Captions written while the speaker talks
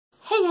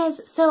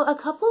guys, so a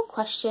couple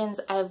questions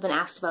I've been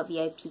asked about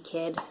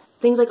VIPKid.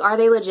 Things like, are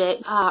they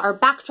legit? Are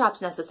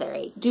backdrops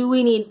necessary? Do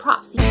we need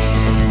props?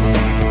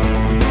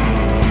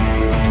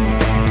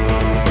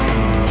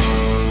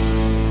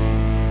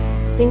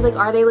 Things like,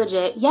 are they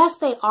legit? Yes,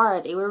 they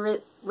are. They were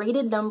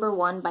rated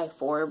 #1 by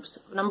Forbes.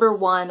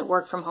 #1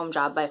 work from home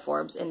job by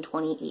Forbes in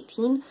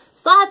 2018.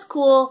 So that's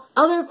cool.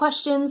 Other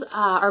questions,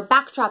 are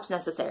backdrops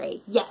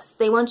necessary? Yes,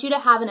 they want you to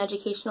have an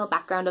educational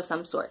background of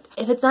some sort.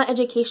 If it's not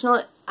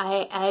educational,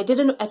 I did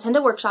attend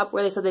a workshop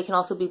where they said they can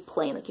also be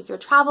plain. Like if you're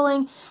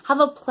traveling, have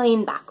a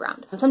plain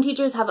background. Some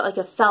teachers have like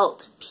a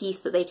felt piece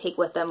that they take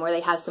with them where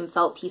they have some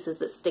felt pieces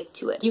that stick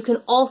to it. You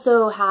can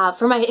also have,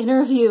 for my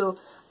interview,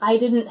 I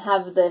didn't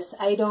have this.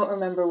 I don't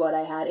remember what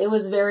I had. It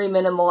was very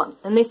minimal,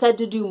 and they said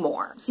to do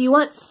more. So you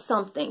want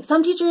something.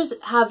 Some teachers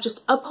have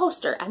just a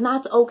poster, and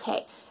that's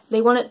okay.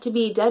 They want it to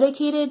be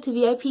dedicated to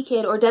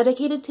VIPKid or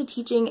dedicated to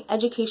teaching,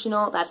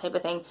 educational, that type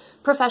of thing.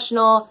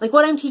 Professional. Like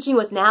what I'm teaching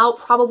with now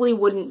probably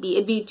wouldn't be.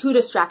 It'd be too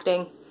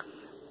distracting.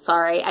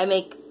 Sorry, I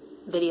make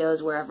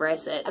videos wherever I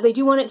sit. They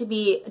do want it to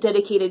be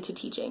dedicated to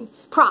teaching.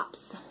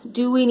 Props.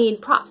 Do we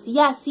need props?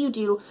 Yes, you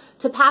do.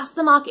 To pass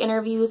the mock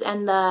interviews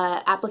and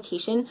the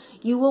application,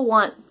 you will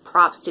want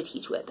props to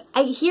teach with.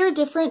 I hear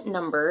different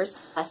numbers.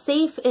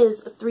 Safe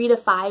is 3 to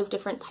 5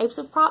 different types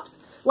of props.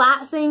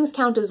 Flat things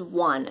count as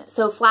 1.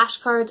 So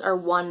flashcards are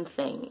 1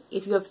 thing.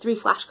 If you have 3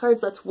 flashcards,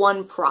 that's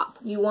 1 prop.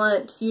 You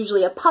want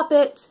usually a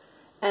puppet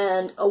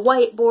and a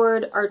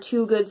whiteboard are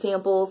 2 good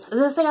samples.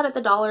 This I got at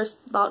the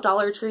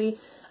Dollar Tree.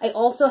 I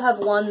also have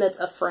one that's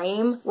a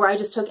frame where I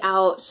just took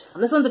out,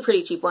 this one's a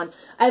pretty cheap one.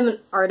 I'm an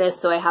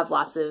artist, so I have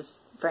lots of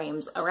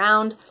frames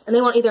around. And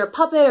they want either a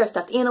puppet or a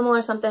stuffed animal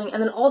or something.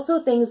 And then also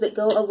things that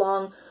go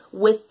along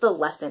with the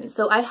lesson.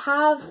 So I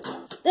have,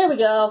 there we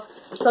go.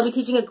 So I'll be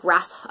teaching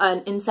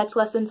an insect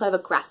lesson, so I have a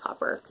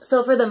grasshopper.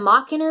 So for the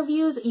mock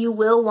interviews, you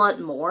will want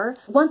more.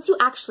 Once you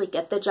actually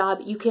get the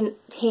job, you can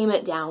tame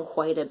it down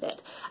quite a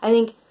bit. I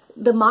think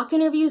the mock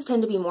interviews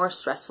tend to be more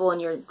stressful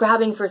and you're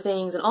grabbing for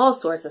things and all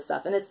sorts of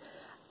stuff. And it's,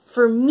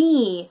 for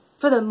me,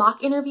 for the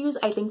mock interviews,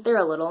 I think they're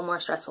a little more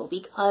stressful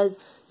because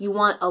you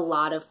want a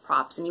lot of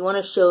props and you want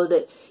to show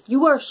that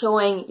you are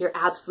showing your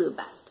absolute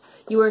best.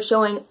 You are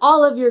showing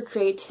all of your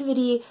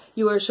creativity.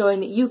 You are showing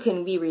that you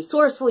can be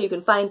resourceful. You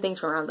can find things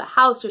from around the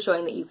house. You're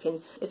showing that you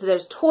can, if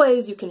there's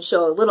toys, you can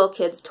show little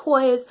kids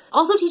toys.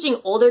 Also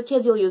teaching older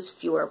kids, you'll use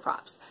fewer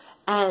props.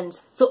 And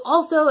so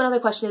also another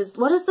question is,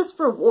 what is this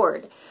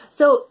reward?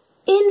 So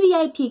in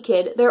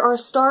VIPKid, there are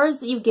stars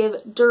that you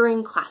give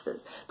during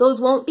classes. Those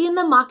won't be in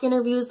the mock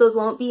interviews. Those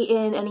won't be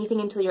in anything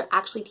until you're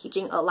actually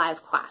teaching a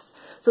live class.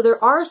 So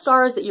there are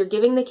stars that you're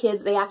giving the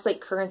kids. They act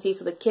like currency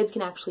so the kids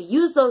can actually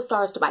use those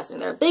stars to buy something.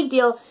 They're a big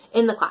deal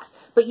in the class.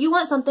 But you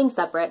want something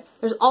separate.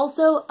 There's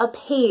also a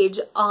page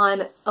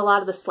on a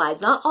lot of the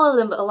slides. Not all of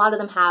them, but a lot of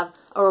them have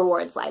a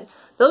reward slide.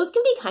 Those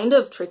can be kind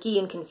of tricky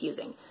and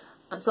confusing.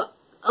 So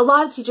a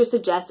lot of teachers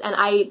suggest, and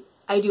I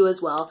do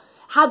as well,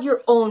 have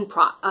your own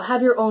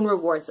have your own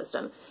reward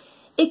system.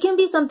 It can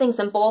be something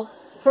simple.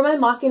 For my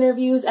mock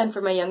interviews and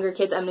for my younger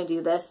kids, I'm going to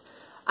do this.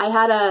 I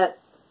had a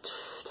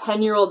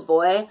 10-year-old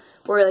boy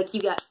where like you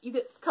get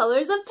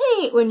colors of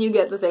paint when you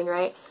get the thing,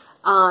 right?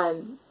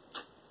 And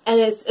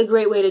it's a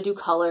great way to do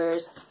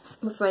colors.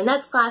 But for my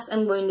next class,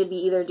 I'm going to be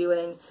either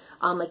doing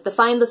like the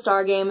Find the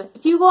Star game.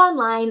 If you go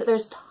online,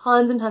 there's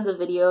tons and tons of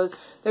videos.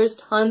 There's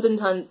tons and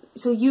tons.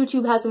 So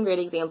YouTube has some great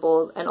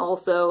examples, and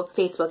also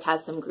Facebook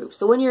has some groups.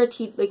 So when you're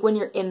when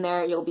you're in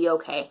there, you'll be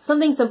okay.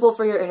 Something simple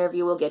for your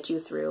interview will get you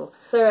through.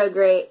 There are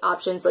great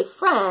options like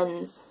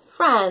Friends.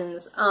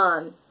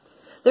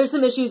 There's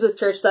some issues with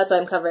church, so that's why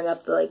I'm covering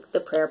up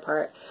the prayer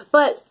part.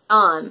 But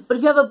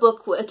if you have a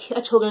book,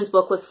 a children's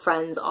book with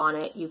Friends on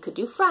it, you could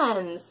do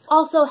Friends.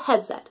 Also,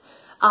 headset.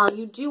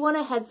 You do want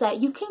a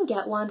headset. You can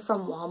get one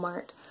from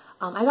Walmart.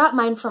 I got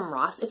mine from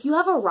Ross. If you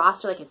have a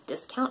Ross or like a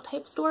discount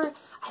type store,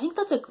 I think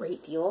that's a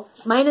great deal.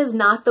 Mine is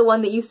not the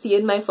one that you see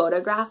in my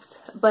photographs,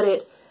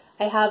 but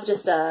I have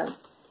just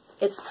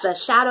it's the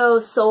Shadow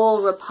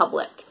Soul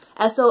Republic.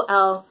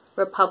 S-O-L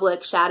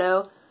Republic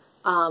Shadow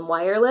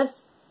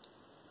wireless.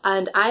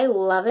 And I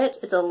love it.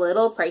 It's a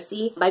little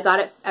pricey. I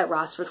got it at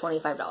Ross for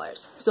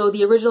 $25. So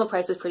the original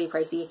price is pretty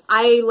pricey.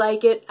 I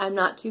like it. I'm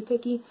not too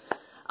picky.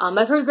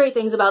 I've heard great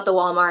things about the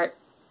Walmart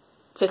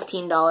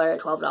 $15, $12,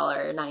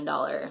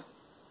 $9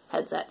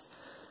 headsets.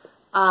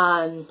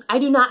 I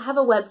do not have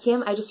a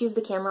webcam. I just use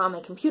the camera on my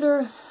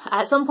computer.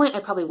 At some point, I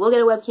probably will get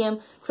a webcam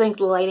because I think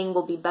the lighting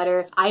will be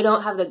better. I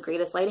don't have the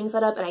greatest lighting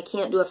setup, and I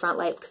can't do a front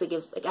light because it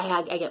gives, like,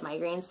 I get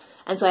migraines,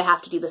 and so I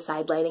have to do the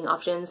side lighting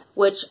options,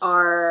 which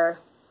are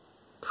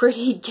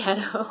pretty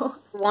ghetto.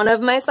 One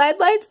of my side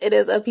lights, it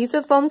is a piece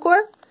of foam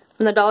core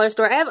from the dollar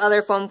store. I have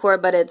other foam core,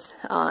 but it's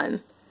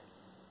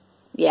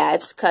yeah,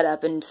 it's cut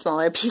up in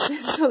smaller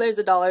pieces. So there's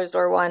a dollar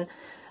store one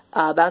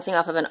bouncing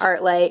off of an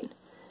art light. You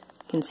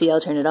can see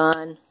I'll turn it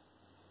on.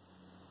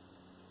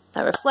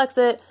 That reflects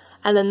it.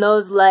 And then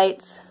those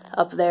lights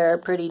up there are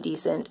pretty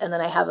decent. And then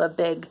I have a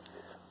big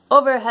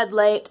overhead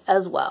light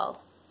as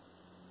well.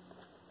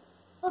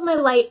 All of my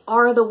light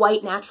are the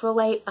white natural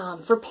light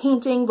for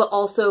painting, but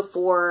also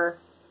for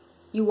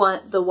you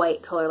want the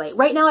white color light.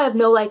 Right now I have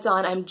no lights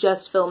on. I'm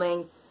just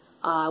filming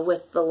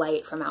with the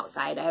light from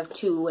outside. I have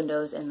 2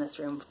 windows in this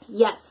room.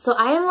 Yes, so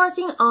I am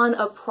working on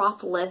a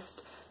prop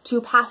list to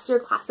pass your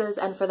classes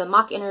and for the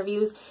mock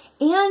interviews,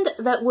 and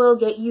that will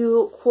get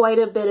you quite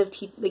a bit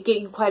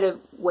of quite a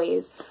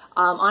ways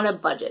on a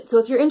budget. So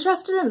if you're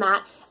interested in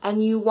that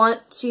and you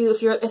want to,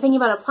 if you're thinking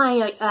about applying,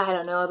 you're like, I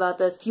don't know about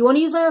this. If you want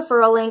to use my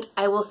referral link,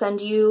 I will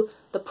send you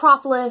the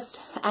prop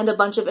list and a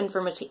bunch of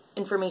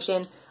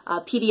information,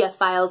 PDF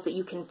files that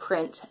you can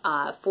print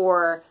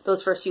for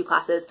those first few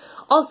classes.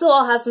 Also,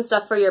 I'll have some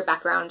stuff for your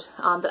background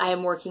that I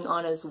am working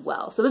on as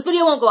well. So this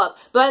video won't go up,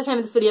 but by the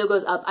time this video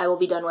goes up, I will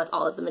be done with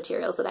all of the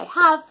materials that I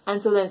have,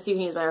 and so you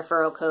can use my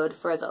referral code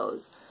for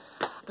those.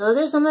 Those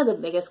are some of the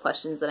biggest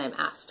questions that I'm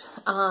asked.